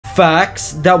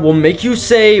Facts that will make you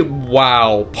say,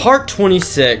 wow. Part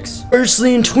 26.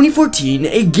 Firstly, in 2014,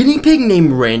 a guinea pig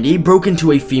named Randy broke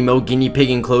into a female guinea pig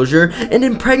enclosure and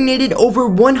impregnated over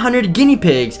 100 guinea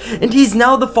pigs, and he's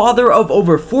now the father of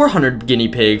over 400 guinea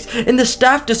pigs, and the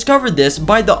staff discovered this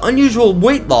by the unusual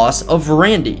weight loss of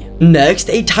Randy. Next,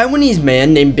 a Taiwanese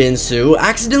man named Ben Su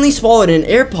accidentally swallowed an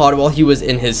AirPod while he was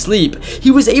in his sleep.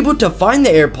 He was able to find the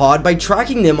AirPod by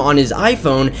tracking them on his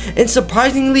iPhone, and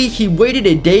surprisingly, he waited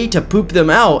a day to poop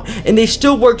them out, and they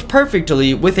still worked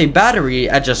perfectly with a battery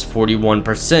at just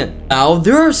 41%. Now,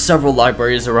 there are several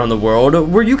libraries around the world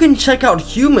where you can check out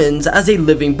humans as a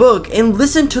living book and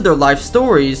listen to their life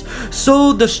stories,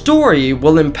 so the story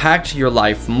will impact your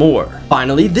life more.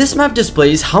 Finally, this map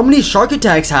displays how many shark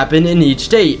attacks happen in each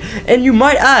state, and you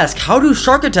might ask, how do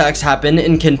shark attacks happen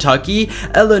in Kentucky,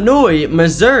 Illinois,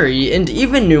 Missouri, and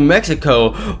even New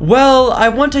Mexico? Well, I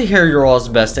want to hear your all's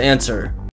best answer.